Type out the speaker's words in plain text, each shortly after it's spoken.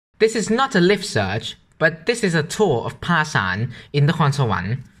This is not a lift search, but this is a tour of Pasan in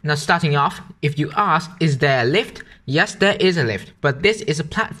Nakhonsawan. Now starting off, if you ask, is there a lift? Yes, there is a lift, but this is a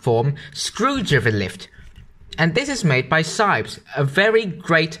platform screw-driven lift. And this is made by Sibes, a very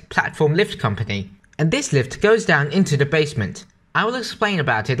great platform lift company. And this lift goes down into the basement. I will explain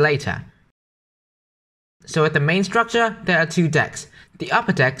about it later. So at the main structure, there are two decks. The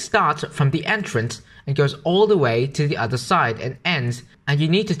upper deck starts from the entrance and goes all the way to the other side and ends, and you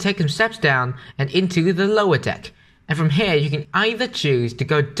need to take some steps down and into the lower deck. And from here you can either choose to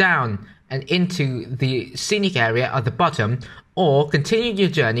go down and into the scenic area at the bottom, or continue your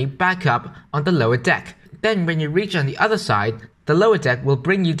journey back up on the lower deck. Then when you reach on the other side, the lower deck will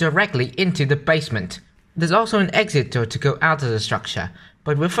bring you directly into the basement. There's also an exit door to go out of the structure,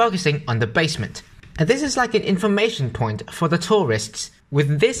 but we're focusing on the basement. And this is like an information point for the tourists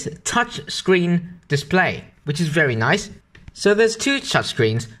with this touch screen display, which is very nice. So there's two touch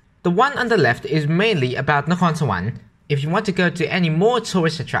screens. The one on the left is mainly about Nakhonsawan. If you want to go to any more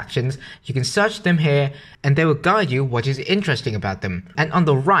tourist attractions, you can search them here and they will guide you what is interesting about them. And on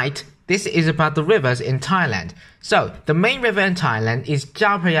the right, this is about the rivers in Thailand. So the main river in Thailand is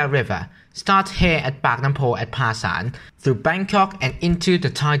Chao Phraya River. Starts here at Pak Nam Po at Pasan, through Bangkok and into the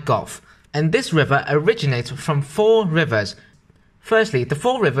Thai Gulf. And this river originates from 4 rivers. Firstly, the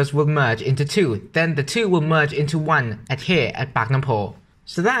 4 rivers will merge into 2, then the 2 will merge into 1 at here at Pak Nam Po.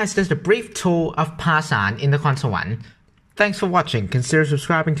 So that is just a brief tour of Pasan in Nakhonsawan. Thanks for watching, consider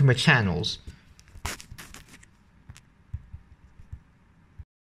subscribing to my channels.